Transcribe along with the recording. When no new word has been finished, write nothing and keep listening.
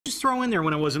throw in there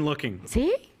when I wasn't looking?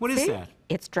 See? What is that?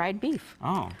 It's dried beef.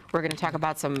 Oh. We're going to talk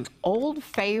about some old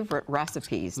favorite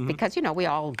recipes because, you know, we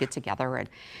all get together and,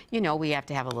 you know, we have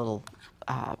to have a little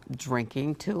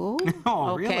drinking too.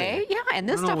 Oh, okay? really? Yeah, and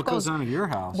this I don't know stuff what goes on at your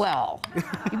house. Well,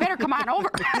 you better come on over.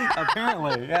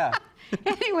 Apparently, yeah.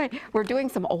 Anyway, we're doing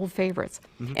some old favorites.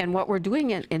 And what we're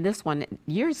doing in this one,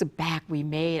 years back, we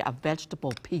made a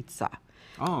vegetable pizza.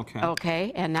 Oh, okay.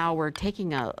 Okay, and now we're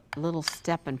taking a little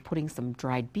step and putting some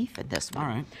dried beef in this one. All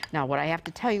right. Now, what I have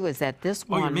to tell you is that this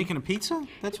one... Oh, you're making a pizza?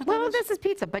 That's what Well, that is? this is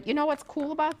pizza, but you know what's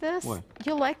cool about this? What?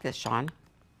 You'll like this, Sean.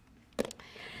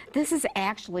 This is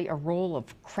actually a roll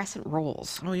of crescent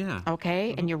rolls. Oh, yeah.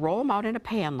 Okay, and you roll them out in a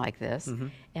pan like this,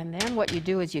 and then what you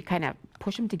do is you kind of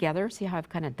push them together. See how I've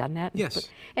kind of done that? Yes.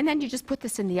 And then you just put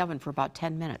this in the oven for about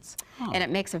 10 minutes. Oh. And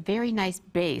it makes a very nice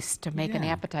base to make an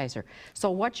Yeah. appetizer. So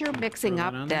what you're mixing throw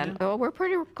up that on then, there? oh, we're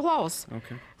pretty close.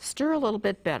 Okay. Stir a little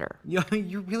bit better. Yeah,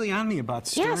 you're really on me about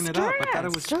stirring it up. I thought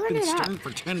it was been stirring for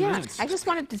 10 minutes. I just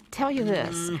wanted to tell you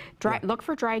this. Look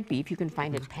for dried beef. You can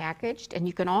find it packaged, and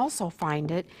you can also find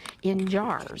it in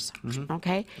jars.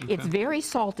 Okay? It's very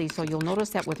salty, so you'll notice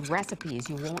that with recipes,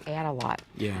 you won't add a lot.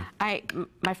 Yeah.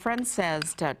 My friend says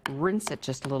to rinse it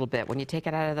just a little bit when you take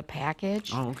it out of the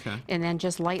package. Oh, okay. And then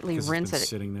just lightly 'Cause it's rinse been it.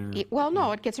 sitting there. Well,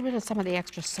 no, it gets rid of some of the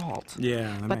extra salt. Yeah,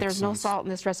 that But makes there's no sense. salt in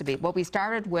this recipe. Well, we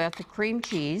started with the cream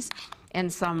cheese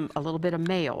and a little bit of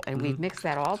mayo, and we've mixed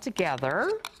that all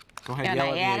together. Go ahead, And yell I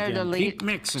at me added again. a Keep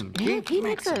mixing. Yeah, Keep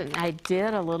mixing. mixing. I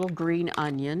did a little green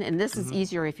onion, and this is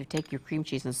easier if you take your cream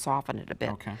cheese and soften it a bit.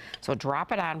 Okay. So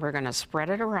drop it on. We're going to spread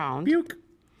it around. Puke.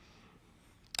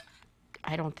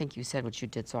 I don't think you said what you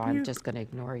did, so I'm just going to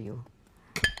ignore you.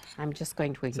 I'm just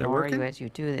going to that ignore you working? as you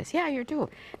do this. Yeah, you do.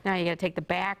 Now you got to take the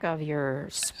back of your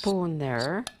spoon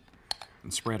there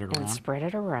And spread it and around. spread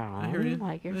it around hear you.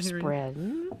 like you're I hear you.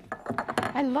 spreading.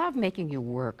 I love making you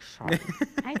work, Sean.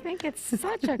 I think it's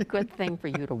such a good thing for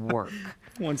you to work.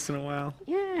 Once in a while.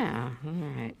 Yeah, all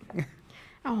right.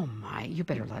 Oh my, you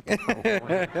better let this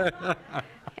go.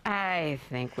 I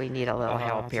think we need a little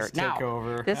help here. just take Now,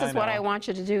 over. this is I what I know. want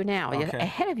you to do now. Okay.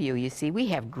 Ahead of you, you see, we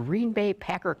have Green Bay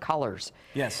Packer colors.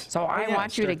 Yes. So I yeah,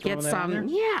 want you to start get throwing that in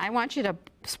some, yeah, I want you to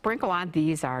sprinkle on,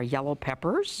 these are yellow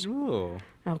peppers. Ooh.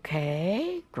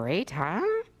 Okay, great, huh?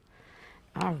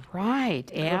 All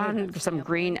right, and some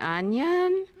green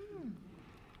onion.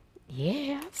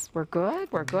 Yes, we're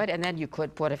good, we're good. And then you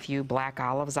could put a few black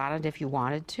olives on it if you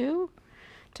wanted to.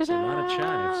 Ta-da! a lot of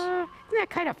chives. Isn't that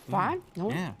kind of fun? No?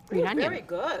 Yeah. Green onion. Very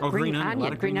good. Oh, Green a lot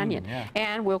onion, of green onion. yeah.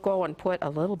 And we'll go and put a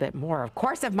little bit more, of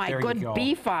course, of my There you good go.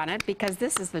 beef on it, because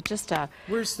this is just a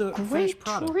Where's the great finished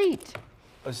product? treat.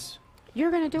 Is You're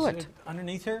going to do it it.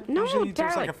 underneath here? No, Usually darling.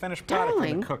 there's like a finished product when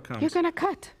darling, the cook comes. you're going to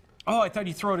cut. Oh, I thought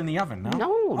you throw it in the oven, no?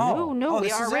 No, we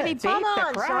this is already it. baked Come the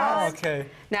on, crust. Sean. Oh, okay.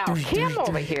 Now, Kim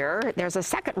over here, there's a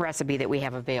second recipe that we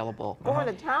have available. Going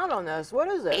to town on this. What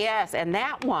is it? Yes, and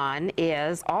that one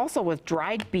is also with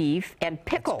dried beef and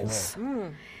pickles.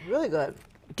 Really good.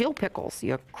 Dill pickles.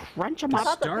 You crunch them I up.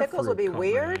 thought the Star pickles would be fruit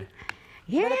weird, company.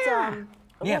 Yeah. but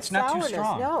it's Yeah, it's not too sourness.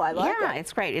 strong. No, I like Yeah, it.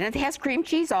 it's great. And it has cream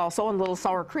cheese also and a little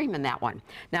sour cream in that one.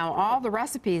 Now, all the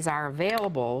recipes are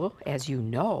available, as you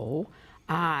know,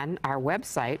 on our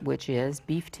website, which is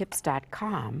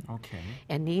beeftips.com. Okay.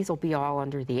 And these will be all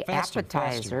under the Faster,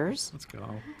 appetizers. faster. Let's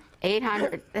go.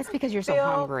 800. That's because you're so Feel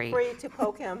hungry. free to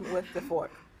poke him with the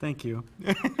fork. Thank you.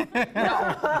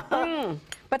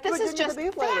 But this is Virginia just the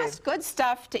beef lady. fast, good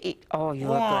stuff to eat. Oh, you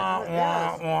look good.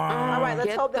 Yes. All right, let's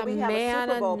Get hope that the we have a man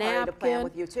Super a Bowl party to plan napkin.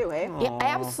 with you too, eh? Yeah,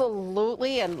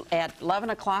 absolutely. And at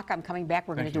 11 o'clock, I'm coming back.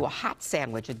 We're going to do a hot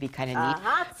sandwich. It'd be kind of neat.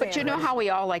 hot But you know sandwich. how we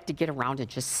all like to get around and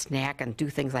just snack and do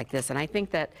things like this. And I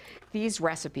think that these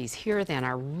recipes here then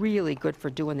are really good for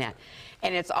doing that.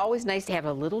 And it's always nice to have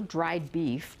a little dried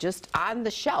beef just on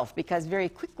the shelf, because very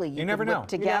quickly you never can whip know.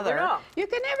 together. You never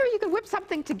know. You can whip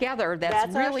something together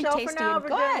that's really our show tasty for now, and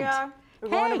good. Virginia. We're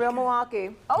going to Hey. Real Milwaukee.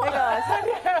 Oh, hey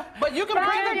guys. But you can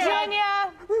bring the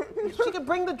Virginia. She can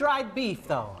bring the dried beef,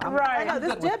 though. I Right. know,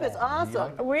 this dip is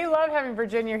awesome. We love having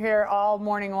Virginia here all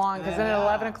morning long because then at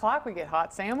 11 o'clock we get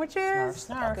hot sandwiches. Snarf,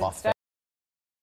 snarf. Good stuff.